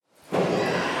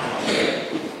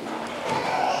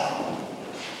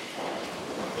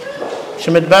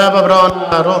شمت بابا برون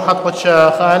روحت قدش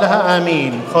خالها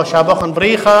آمين خوشا بخن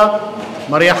بريخة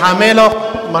مريم حاملوخ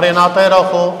مريم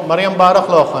ناطيروخو مريم بارخ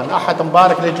لوخن أحد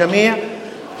مبارك للجميع.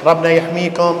 ربنا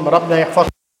يحميكم ربنا يحفظكم.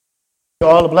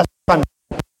 all bless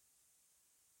Sunday.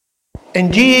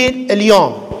 إنجيل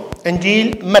اليوم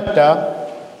إنجيل متى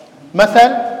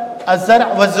مثل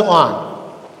الزرع والزؤان.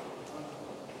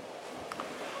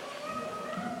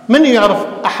 من يعرف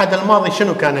أحد الماضي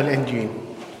شنو كان الإنجيل؟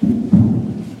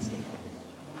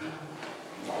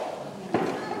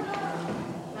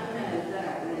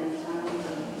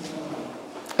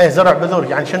 زرع بذور،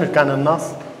 يعني شنو كان النص؟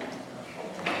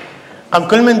 قام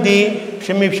كل من دي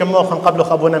بشمي بشموخن قبل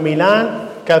خبونا ميلان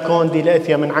كاكون دي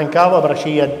لأثيا من عنكاوة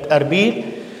برشية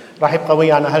أربيل راح يبقى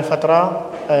ويانا هالفترة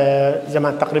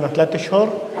زمان تقريبا 3 أشهر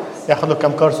ياخذ له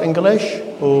كم كورس انجلش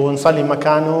ونصلي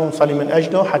مكانه ونصلي من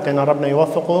أجله حتى إن ربنا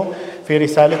يوفقه في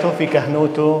رسالته في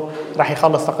كهنوته. راح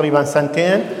يخلص تقريبا 2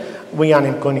 سنين ويانا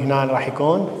نكون هنا راح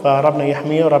يكون، فربنا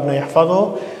يحميه وربنا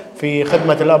يحفظه في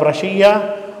خدمة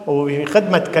الأبرشية وفي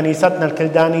خدمة كنيستنا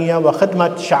الكلدانية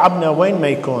وخدمة شعبنا وين ما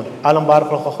يكون. أهلا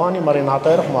مبارك له أخواني مريم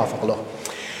عطيرك موافق له.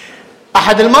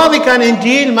 أحد الماضي كان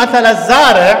إنجيل مثل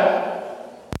الزارع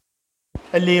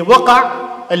اللي وقع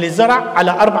اللي زرع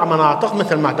على 4 مناطق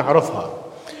مثل ما تعرفها.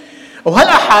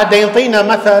 وهالأحد يعطينا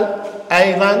مثل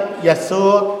أيضا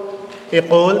يسوع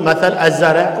يقول مثل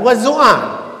الزرع والزؤان.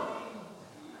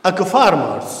 أكو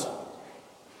فارمرز.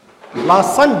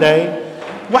 last Sunday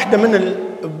واحدة من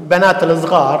البنات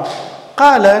الصغار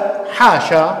قالت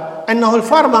حاشا أنه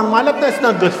الفارمر مالتنا it's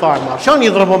not good farmer. شلون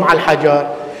يضربهم على الحجر؟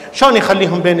 شلون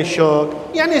يخليهم بين الشوك؟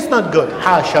 يعني it's not good.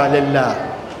 حاشا لله.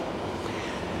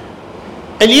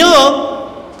 اليوم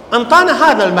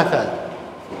انطانا هذا المثل.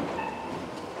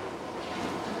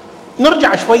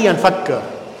 نرجع شوية نفكر.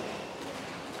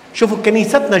 شوفوا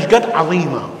كنيستنا شقد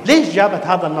عظيمة. ليش جابت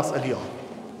هذا النص اليوم؟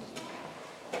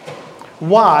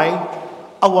 Why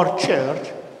our church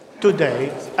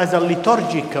today as a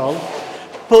liturgical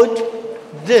put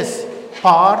this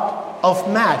part of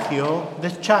Matthew,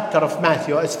 this chapter of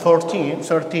Matthew is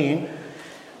 13,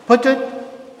 put it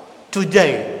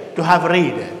today to have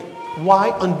read it. Why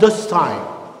on this time?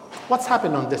 What's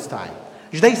happened on this time?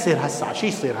 ايش دا يصير هالساعة؟ شو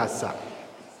يصير هالساعة؟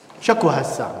 شكو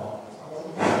هالساعة؟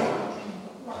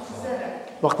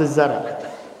 وقت الزرع.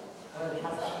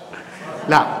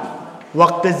 لا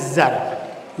وقت الزرع.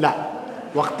 لا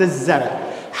وقت الزرع.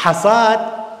 حصاد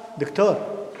دكتور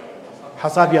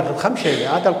حصاد ياخذ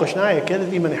 5 هذا القشناية كذا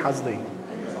ذي من حصدي.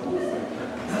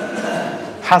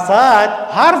 حصاد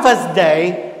harvest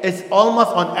day is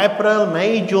almost on April,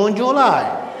 May, June, July,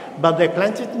 but they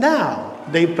plant it now.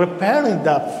 They preparing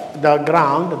the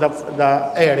ground, the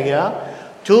area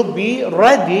to be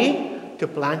ready to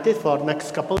plant it for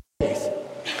next couple of days.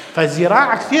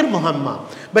 فالزراعة كثير مهمة.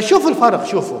 بس شوفوا الفرق.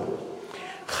 شوفوا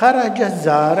خرج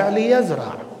الزارع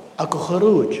ليزرع. اكو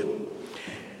خروج.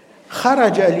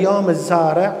 خرج اليوم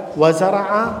الزارع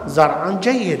وزرع زرعا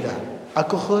جيدا.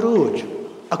 اكو خروج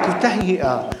اكو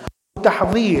تهيئة اكو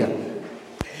تحضير.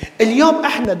 اليوم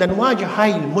احنا بدنا نواجه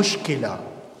هاي المشكلة.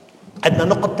 عندنا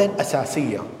نقطتين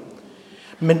أساسية.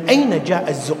 من أين جاء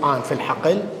الزؤان في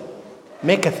الحقل؟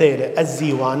 ميكاثيلة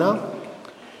الزيوانة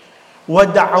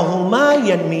ودعهما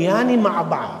ينميان مع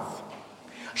بعض.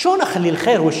 شلون أخلي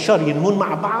الخير والشر ينمون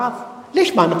مع بعض؟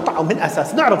 ليش ما نقطعه من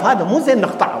أساس؟ نعرف هذا مو زين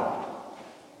نقطعه.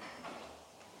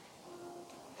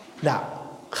 لا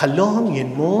خلوهم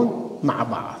ينمون مع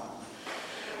بعض.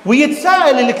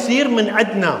 ويتساءل الكثير من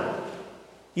عندنا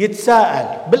يتساءل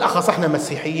بالأخص احنا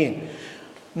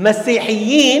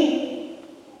مسيحيين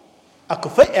اكو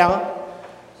فئة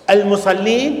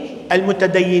المصلين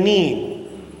المتدينين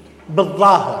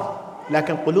بالظاهر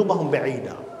لكن قلوبهم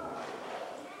بعيدة.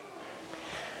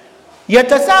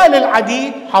 يتساءل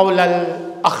العديد حول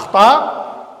الأخطاء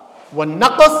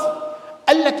والنقص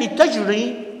التي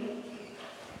تجري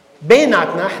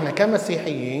بيناتنا احنا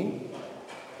كمسيحيين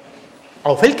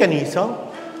او في الكنيسة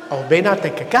او بيناتنا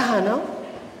ككهنة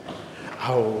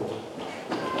او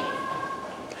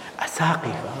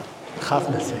أساقفة خاف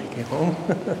نسيكهم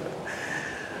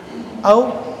أو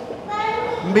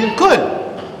بالكل.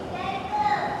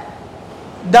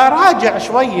 دا راجع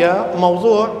شوية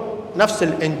موضوع نفس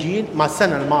الإنجيل مع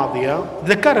السنة الماضية.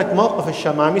 ذكرت موقف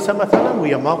الشمامسة مثلا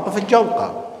ويا موقف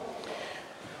الجوقة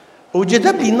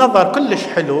وجذب لي نظر كلش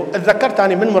حلو. اتذكرت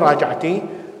أنا من مراجعتي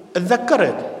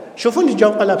اتذكرت شوفون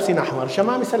الجوقة لابسين أحمر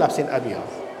الشمامسة لابسين أبيض.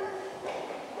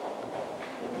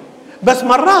 بس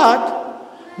مرات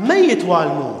ما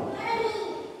يتوالمون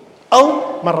أو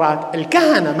مرات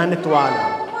الكهنة ما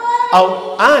نتوالى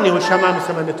أو أنا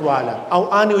والشمامسة ما نتوالى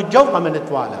أو أنا والجوقة ما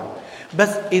نتوالى. بس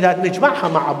إذا نجمعها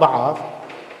مع بعض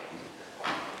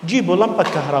جيبوا لمبة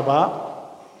كهرباء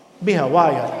بها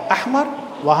واير أحمر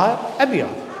واير أبيض،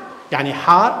 يعني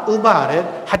حار وبارد،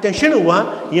 حتى شنو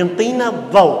ينطينا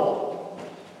الضوء.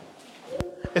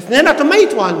 اثنيناتهم ما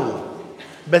يتوالمون،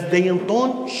 بس دا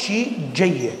ينطون شيء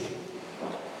جيد.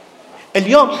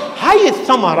 اليوم هاي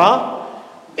الثمرة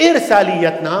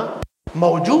إرساليتنا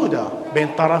موجودة بين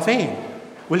طرفين،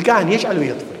 والكاهن يشعل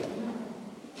ويطفي.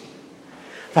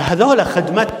 فهذول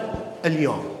خدمة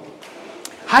اليوم.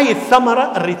 هاي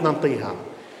الثمرة نريد ننطيها.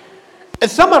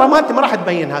 الثمرة مالتي ما راح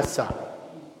تبين هسه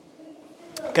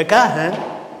ككاهن،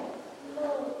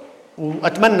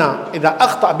 وأتمنى إذا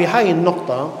أخطأ بهاي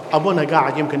النقطة أبونا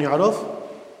قاعد يمكن يعرف،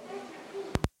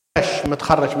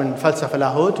 متخرج من فلسفة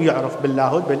لاهوت ويعرف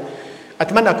باللاهوت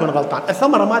أتمنى أكون غلطان.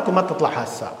 الثمرة مالتي ما تطلع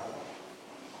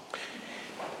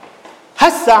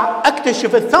هسه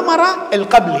أكتشف الثمرة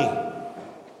القبلي،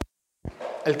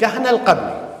 الكهنة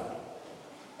القبلي.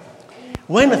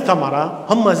 وين الثمرة؟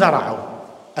 هم زرعوا،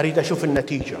 أريد أشوف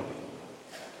النتيجة.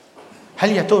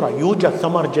 هل يا ترى يوجد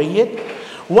ثمر جيد؟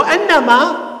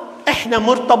 وإنما إحنا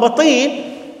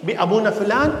مرتبطين بأبونا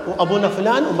فلان وأبونا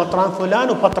فلان وبطران فلان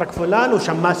وبطرك فلان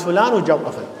وشماس فلان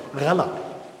وجوقة فلان. غلط.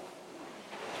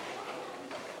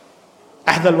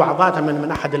 أحد الوعظات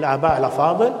من أحد الآباء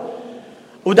الأفاضل،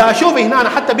 ودا أشوف هنا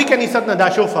حتى بكنيستنا دا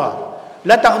أشوفها،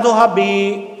 لا تأخذوها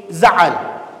بزعل.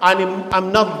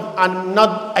 I'm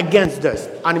not against this.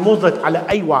 أنا مو ضد على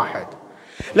أي واحد.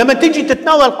 لما تيجي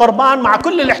تتناول القربان مع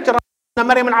كل الاحترام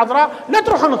مريم العذراء، لا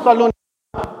تروحون تصلون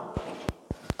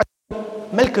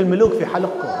ملك الملوك في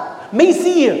حلقكم. ما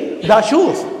يصير. دا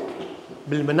أشوف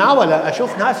بالمناولة،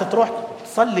 أشوف ناس تروح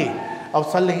تصلي أو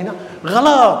تصلي هنا.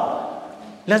 غلط.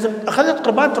 لازم أخذت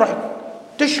قربان تروح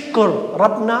تشكر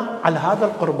ربنا على هذا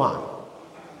القربان.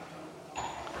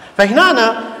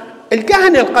 فهنا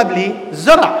الكهنة القبلي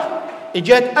زرع،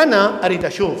 اجيت أنا أريد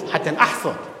أشوف حتى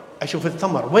أحصد، أشوف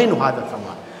الثمر. وينه هذا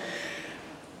الثمر؟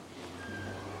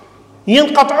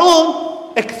 ينقطعون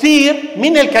كثير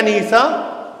من الكنيسة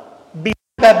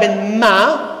بسبب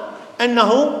ما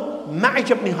أنه ما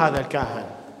عجبني هذا الكاهن،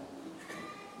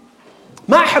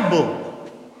 ما أحبه.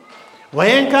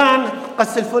 وين كان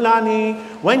قس الفلاني،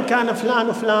 وين كان فلان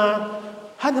وفلان،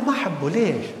 هذا ما أحبه.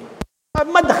 ليش؟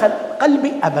 ما دخل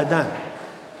قلبي أبدا.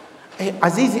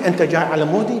 عزيزي أنت جاي على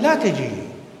مودي لا تجي.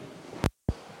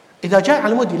 إذا جاي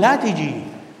على مودي لا تجي.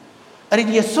 أريد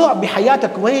يسوع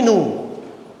بحياتك. وينه؟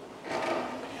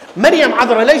 مريم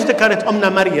عذراء ليش ذكرت أمنا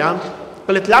مريم؟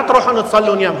 قلت لا تروحون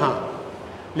تصلون يمها،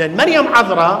 لأن مريم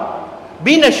عذراء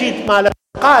بنشيد مالها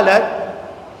قالت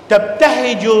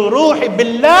تبتهج روحي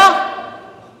بالله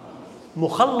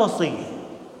مخلصي،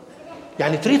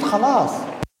 يعني تريد خلاص.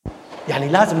 يعني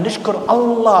لازم نشكر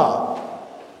الله،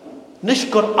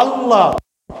 نشكر الله.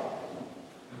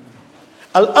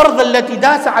 الأرض التي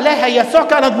داس عليها يسوع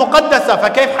كانت مقدسة،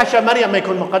 فكيف حشا مريم ما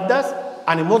يكون مقدس؟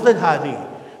 أنا مو ضد هذه،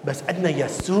 بس عندنا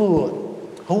يسوع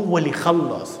هو اللي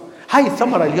خلص. هاي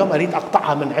الثمرة اليوم أريد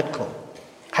أقطعها من عندكم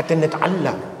حتى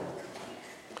نتعلم.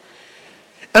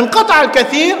 انقطع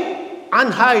الكثير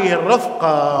عن هاي الرفقة،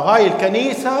 هاي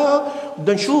الكنيسة.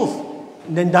 بدنا نشوف،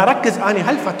 بدنا نركز أنا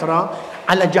هالفترة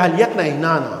على جاليتنا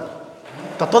هنا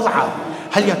تضعف.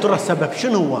 هل يا ترى السبب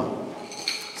شنو هو؟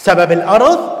 سبب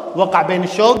الأرض وقع بين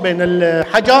الشوك بين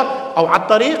الحجر أو على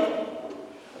الطريق،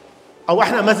 أو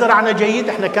إحنا ما زرعنا جيد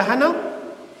إحنا كهنة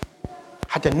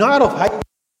حتى نعرف هاي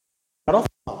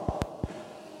رفقة.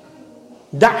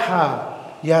 دعها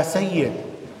يا سيد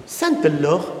سنة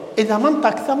اللغ، إذا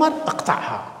منطق ثمر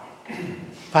اقطعها.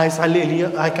 فهي صار لي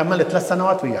هاي كملت 3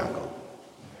 سنوات وياكم.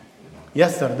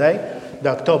 Yesterday the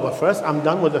October 1st I'm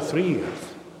done with the 3 years.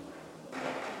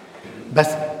 بس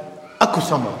اكو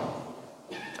ثمر،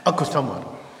 اكو ثمر.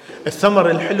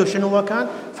 الثمر الحلو شنو هو كان؟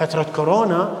 فترة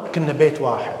كورونا كنا بيت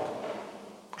واحد،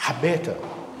 حبيته.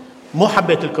 مو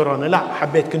حبيت الكورونا، لا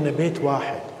حبيت كنا بيت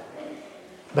واحد.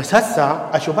 بس هسه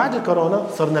اشوف بعد الكورونا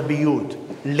صرنا بيوت.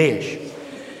 ليش؟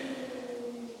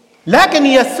 لكن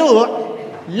يسوع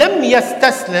لم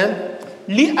يستسلم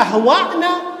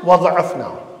لأهوائنا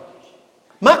وضعفنا.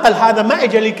 ما قال هذا ما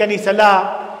اجى للكنيسة،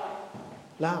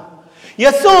 لا.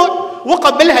 يسوع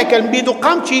وقف بالهيكل بيده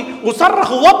قامشي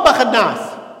وصرخ ووبخ الناس،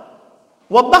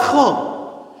 وبخهم.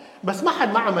 بس ما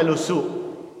حد ما عملوا سوء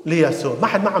ليسوع، ما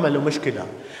حد ما عملوا مشكلة.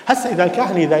 هسه إذا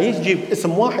الكاهن إذا يجيب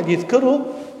اسم واحد يذكره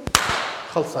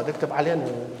خلصت اكتب علينا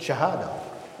شهادة.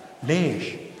 ليش؟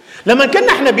 لما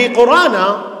كنا احنا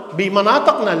بقرانا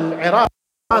بمناطقنا العراق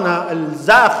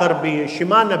الزاخر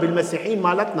بشمالنا بالمسيحيين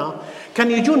مالتنا،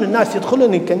 كان يجون الناس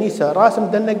يدخلون الكنيسة راس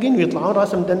مدنقين ويطلعون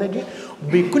راس مدنقين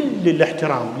بكل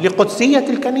الاحترام لقدسية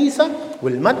الكنيسة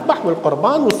والمذبح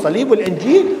والقربان والصليب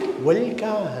والإنجيل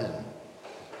والكاهن.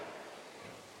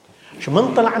 شو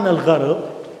من طلعنا الغرب،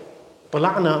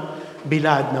 طلعنا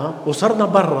بلادنا وصرنا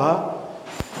برا،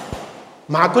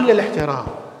 مع كل الاحترام،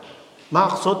 ما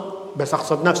أقصد، بس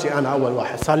أقصد نفسي أنا أول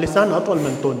واحد، صار لساننا أطول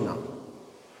من طولنا،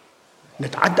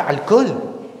 نتعدى على الكل،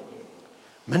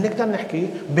 ما نقدر نحكي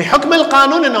بحكم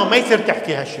القانون إنه ما يصير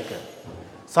تحكي هالشكل.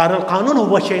 صار القانون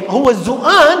هو شيء، هو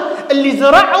الزؤان اللي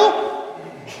زرعه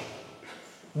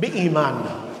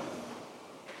بإيماننا.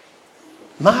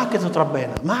 ما هكذا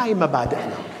تربينا، ما هي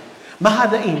مبادئنا، ما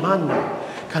هذا إيماننا.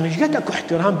 كان يجد أكو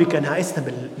احترام بكنائسنا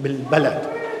بالبلد،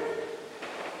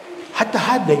 حتى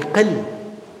هذا يقل،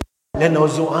 لأنه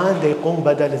الزؤان دا يقوم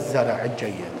بدل الزرع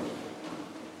الجيد.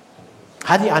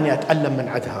 هذه أنا أتألم من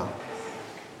عدها.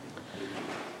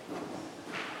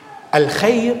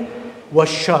 الخير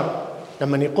والشر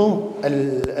لما يقوم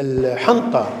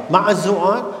الحنطة مع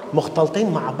الزؤان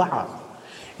مختلطين مع بعض،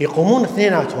 يقومون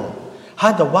اثنيناتهم.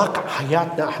 هذا واقع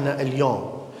حياتنا احنا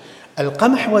اليوم.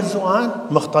 القمح والزؤان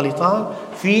مختلطان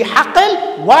في حقل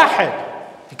واحد،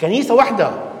 في كنيسة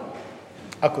واحدة.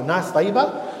 اكو ناس طيبة،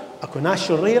 اكو ناس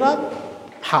شريرة،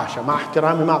 حاشا، مع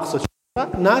احترامي ما اقصد شريرة،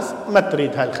 ناس ما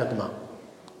تريد هالخدمة،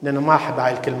 لأنه ما أحب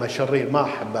هاي الكلمة شرير، ما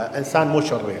أحبها. إنسان مو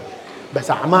شرير،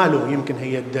 بس أعماله يمكن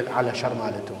هي تدل على شر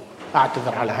مالته.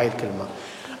 أعتذر على هاي الكلمة.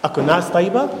 أكو ناس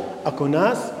طيبة، أكو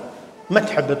ناس ما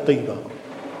تحب الطيبة،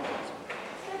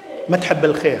 ما تحب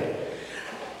الخير.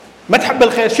 ما تحب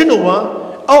الخير شنو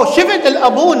هو؟ شفت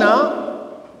الأبونا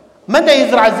مدى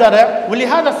يزرع الزرع،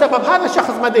 ولهذا السبب هذا الشخص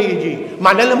مدى يجي،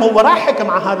 مع لما هو راح حكى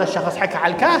مع هذا الشخص، حكى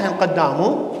على الكاهن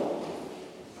قدامه،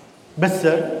 بس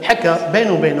حكى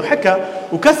بينه وبينه، حكى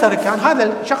وكسر. كان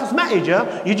هذا الشخص ما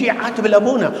يجي يعاتب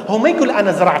الأبونا. هو ما يقول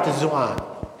أنا زرعت الزؤان،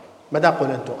 ما دا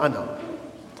أقول أنتم، أنا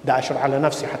دا أشر على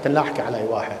نفسي حتى لا أحكي على أي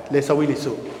واحد ليسوي لي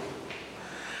سوء.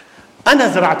 أنا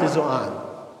زرعت الزؤان،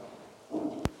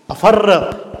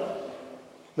 أفرق،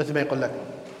 مثل ما يقول لك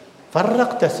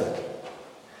فرق تسد.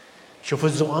 شوفوا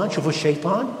الزؤان، شوفوا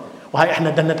الشيطان، وهي احنا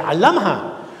بدنا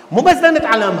نتعلمها، مو بس بدنا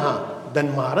نتعلمها،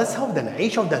 بدنا نمارسها وبدنا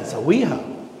نعيشها وبدنا نسويها.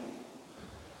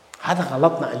 هذا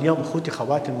غلطنا اليوم اخوتي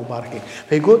خواتي المباركين.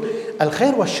 فيقول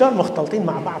الخير والشر مختلطين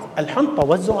مع بعض، الحنطة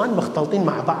والزؤان مختلطين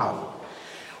مع بعض.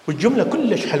 والجملة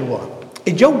كلش حلوة.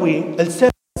 اجوي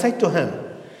السيد said to him,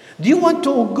 do you want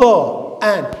to go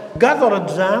and gather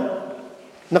them؟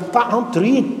 نقطعهم؟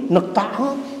 تريد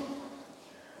نقطعهم؟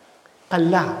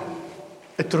 قال لا،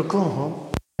 اتركوهم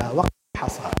إلى وقت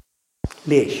الحصاد.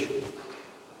 ليش؟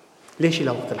 ليش إلى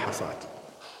وقت الحصاد؟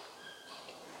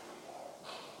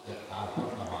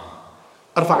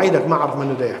 ارفع ايدك، ما اعرف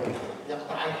منو دا يحكي.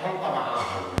 يقطع الحنطة معاه.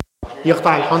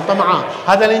 يقطع الحنطة معاه.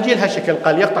 هذا الانجيل هالشكل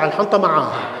قال يقطع الحنطة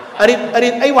معاه.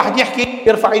 اريد اي واحد يحكي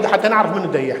يرفع ايده حتى نعرف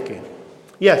منو دا يحكي.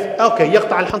 يس اوكي،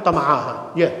 يقطع الحنطة معاها.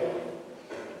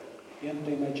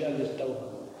 يعطي مجال للتوبة.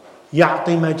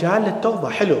 يعطي مجال للتوبة.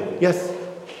 حلو. يس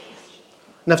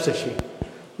نفس الشيء.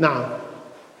 نعم.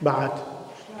 بعد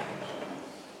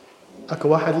اكو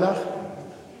واحد لاخ.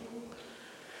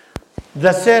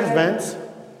 The servants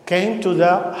came to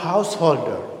the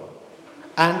householder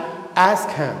and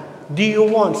asked him, do you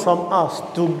want from us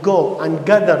to go and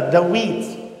gather the weeds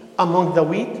among the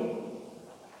wheat?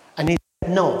 And he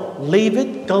said, no, leave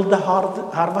it till the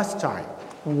harvest time.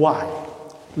 Why?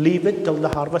 Leave it till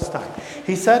the harvest time.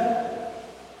 He said,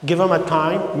 give him a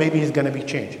time, maybe he's going to be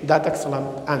changed. That's excellent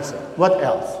answer. What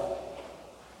else?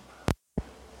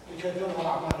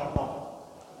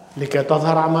 لكي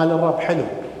تظهر أعمال الرب. حلو.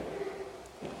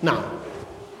 نعم.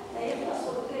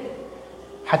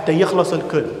 حتى يخلص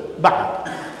الكل. بعد.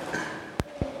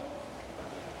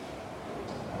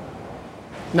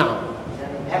 نعم.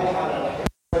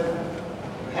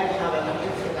 هالحالة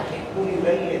رح يكون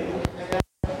يبين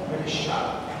من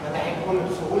الشر، رح يكون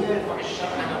بسهولة يرفع الشر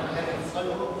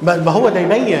عنه. ما هو دا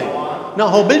يبين. لا،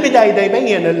 هو بالبداية دا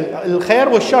يبين الخير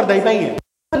والشر، دا يبين.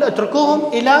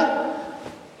 اتركوهم إلى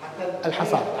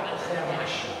الحصاد.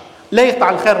 لا يقطع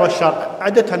الخير والشر.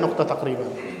 عدتها النقطة تقريبا.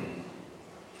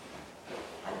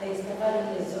 حتى يستفاد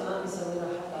من الزؤان يسوي له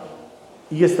حطب.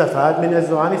 يستفاد من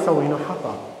الزؤان يسوي له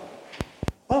حطب.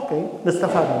 اوكي،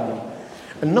 نستفاد منه.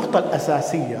 النقطة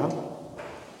الأساسية،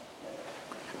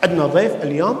 عندنا ضيف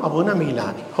اليوم أبونا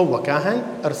ميلان، هو كاهن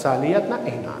إرساليتنا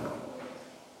هنا،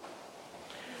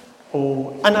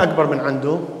 وأنا أكبر من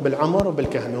عنده بالعمر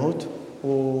وبالكهنوت،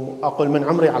 وأقول من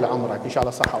عمري على عمرك إن شاء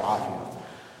الله صحة وعافية.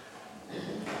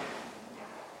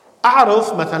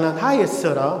 أعرف مثلا هاي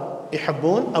السرة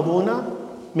يحبون أبونا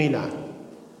ميلان،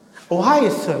 وهاي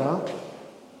السرة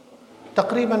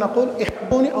تقريبا أقول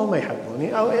يحبوني أو ما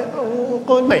يحبوني، أو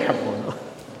أقول ما يحبوني.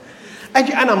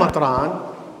 أجي أنا مطران،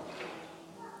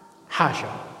 حاشا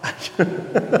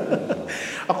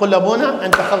اقول لابونا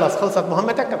انت خلصت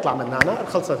مهمتك، اطلع من هنا،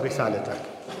 خلصت رسالتك.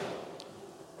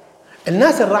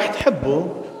 الناس اللي راح تحبه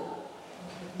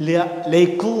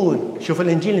ليكون، شوف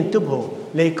الانجيل انتبهوا،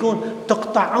 ليكون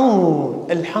تقطعون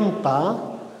الحنطه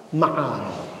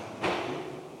معانا.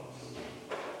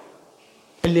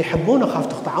 اللي يحبونه خاف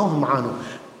تقطعوهم معانا.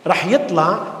 راح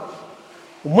يطلع،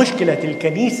 ومشكله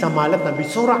الكنيسه مالتنا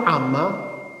بصوره عامه،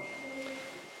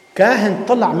 كاهن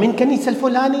طلع من كنيسه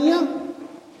الفلانيه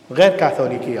غير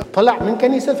كاثوليكيه، طلع من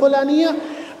كنيسه الفلانيه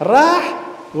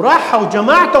راحوا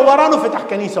جماعته ورانه فتح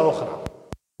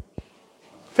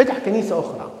كنيسه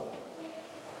اخرى،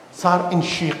 صار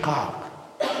انشقاق.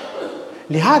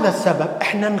 لهذا السبب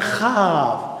احنا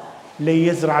نخاف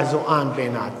ليزرع زؤان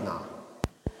بيناتنا.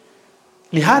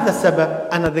 لهذا السبب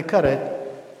انا ذكرت،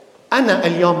 انا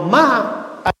اليوم ما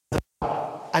ازرع،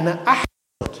 انا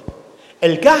احصد.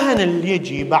 الكاهن اللي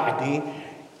يجي بعدي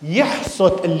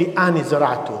يحصد اللي انا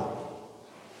زرعته،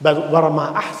 ورا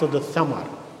ما احصد الثمر.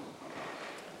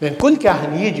 لأن كل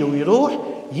كاهن يجي ويروح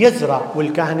يزرع،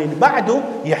 والكاهن اللي بعده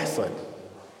يحصد.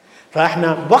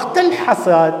 فإحنا وقت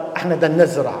الحصاد إحنا بدنا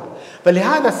نزرع.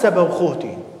 فلهذا السبب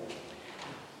أخوتي،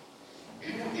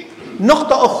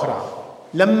 نقطة أخرى،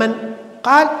 لما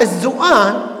قال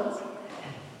الزؤان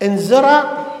انزرع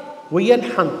ويا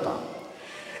الحنطة،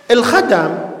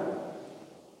 الخدم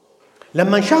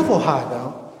لما شافوا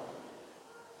هذا،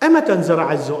 متى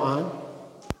انزرع الزؤان؟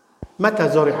 متى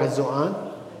زرع الزؤان؟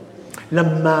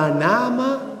 لما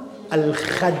نام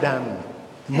الخدم،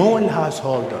 مو الهاوس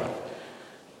هولدر.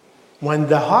 When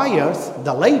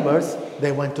the laborers,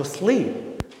 they went to sleep,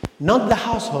 not the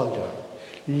householder.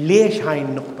 ليش هاي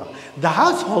النقطة؟ The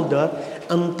householder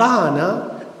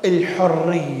انطانا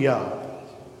الحرية.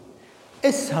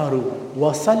 اسهروا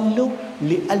وصلوا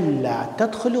لئلا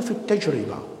تدخلوا في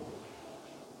التجربة.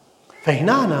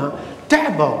 فهنا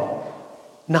تعبوا،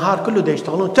 نهار كله دا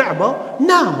يشتغلون، تعبوا،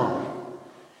 ناموا.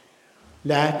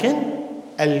 لكن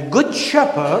الجود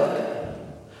shepherd,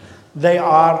 they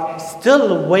are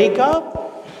still wake up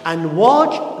and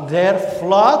watch their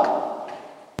flock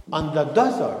on the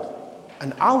desert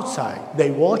and outside. They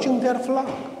watching their flock,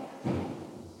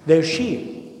 their sheep.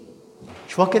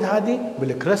 شو وقت هذه؟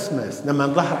 بالكريسماس لما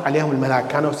ظهر عليهم الملاك،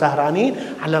 كانوا سهرانين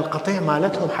على القطيع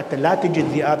مالتهم حتى لا تجي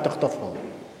الذئاب تخطفهم.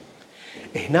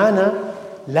 هنا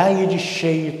لا يجي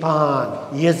الشيطان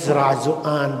يزرع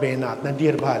زؤان بيناتنا.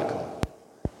 دير بالكم،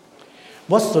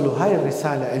 وصلوا هاي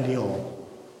الرسالة اليوم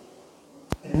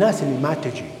الناس اللي ما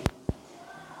تجي،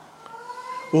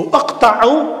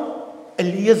 واقطعوا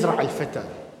اللي يزرع الفتن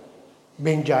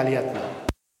بين جاليتنا،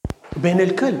 بين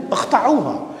الكل،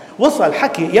 اقطعوها. وصل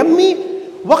حكي يمي،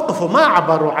 وقفوا، ما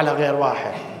عبروا على غير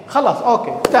واحد، خلاص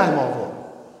اوكي انتهى الموضوع،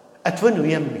 ادفنوا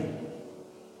يمي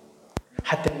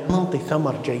حتى ننطي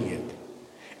ثمر جيد.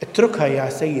 اتركها يا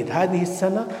سيد هذه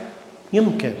السنة.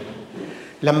 يمكن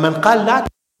لما قال لا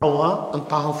تقطعوها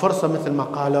انطاهم فرصة، مثل ما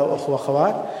قالوا اخوة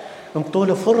اخوات، انطوا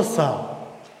له فرصة.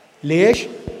 ليش؟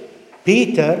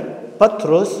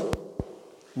 بطرس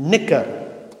نكر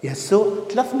يسوع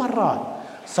 3 مرات،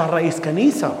 صار رئيس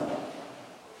كنيسة.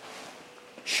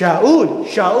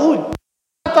 شاول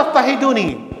لا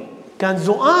تضطهدوني، كان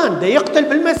زؤان دا يقتل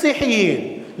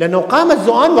بالمسيحيين، لأنه قام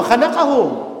الزؤان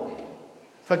وخنقهم،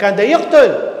 فكان دا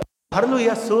يقتل. ظهر له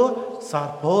يسوع،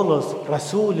 صار بولس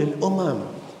رسول الأمم،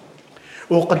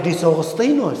 وقديس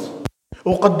أغسطينوس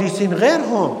وقديسين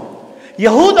غيرهم.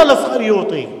 يهوذا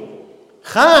الإسخريوطي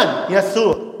خان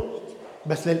يسوع،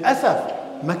 بس للأسف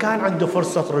ما كان عنده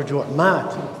فرصة رجوع،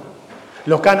 مات.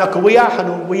 لو كان اكو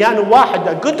ويانا واحد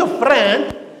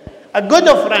a good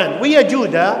friend ويا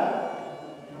جودة،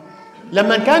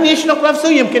 لما كان يشنق نفسه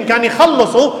يمكن كان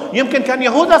يخلصه، يمكن كان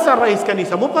يهوذا صار رئيس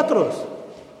كنيسة، مو بطرس.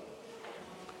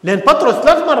 لأن بطرس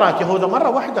 3 مرات، يهوذا مرة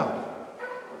واحدة.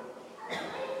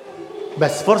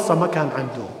 بس فرصة ما كان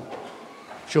عنده.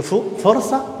 شوفوا،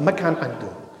 فرصة ما كان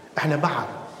عنده. احنا بعد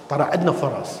ترى عندنا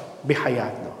فرص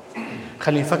بحياتنا.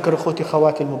 خلينا نفكر اخوتي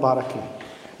خواتي المباركين،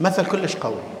 مثل كلش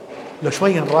قوي. لو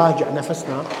شوية نراجع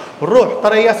نفسنا ونروح،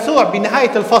 ترى يسوع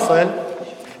بنهاية الفصل،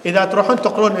 إذا تروحون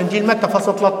تقرون إنجيل متى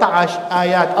فصل 13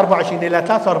 آيات 24 إلى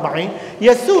 43،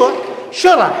 يسوع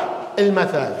شرح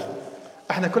المثل.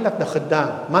 احنا كلنا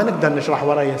خدام، ما نقدر نشرح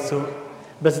ورا يسوع،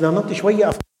 بس بدنا نعطي شوية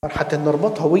أفكار حتى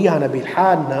نربطها ويانا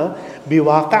بحالنا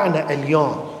بواقعنا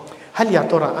اليوم. هل يا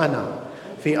ترى أنا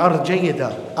في أرض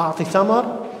جيدة أعطي ثمر،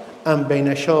 أم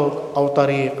بين شوك أو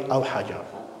طريق أو حجر؟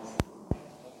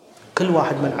 كل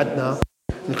واحد من عندنا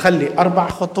نخلي 4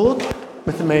 خطوط،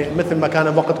 مثل ما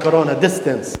كان وقت كورونا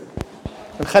ديستنس.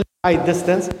 نخلي هاي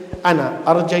الديستنس، أنا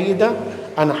أرض جيدة،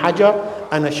 أنا حجر،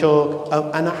 أنا شوك،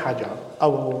 أو أنا حجر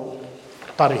أو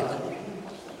طريق.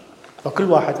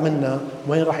 فكل واحد منا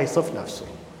وين راح يصف نفسه.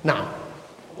 نعم.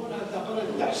 هنا انت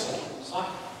قلت تحسد صح؟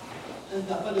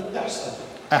 انت قلت تحسد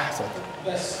احسد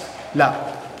بس. لا،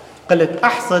 قلت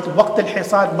احصد وقت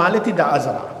الحصاد مالتي دا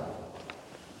ازرع.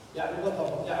 يعني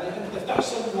بالضبط، يعني انت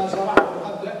تحسد ما زرعته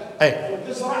قبلك اي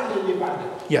وتزرع للي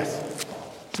بعدك. يس،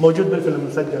 موجود بالفيلم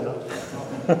مسجل.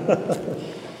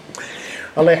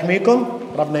 الله يحميكم،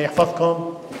 ربنا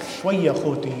يحفظكم. شويه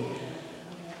اخوتي،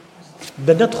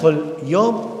 بدنا ندخل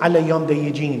يوم على يوم دا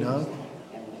يجينا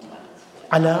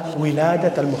على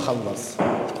ولادة المخلص،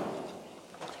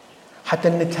 حتى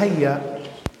نتهيأ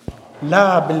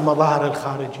لا بالمظاهر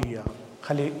الخارجية،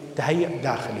 خلي تهيأ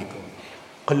داخلكم،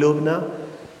 قلوبنا،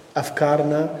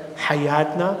 أفكارنا،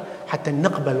 حياتنا، حتى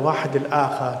نقبل واحد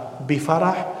الآخر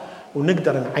بفرح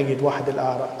ونقدر نعيد واحد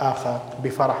الآخر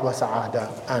بفرح وسعادة.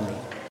 آمين.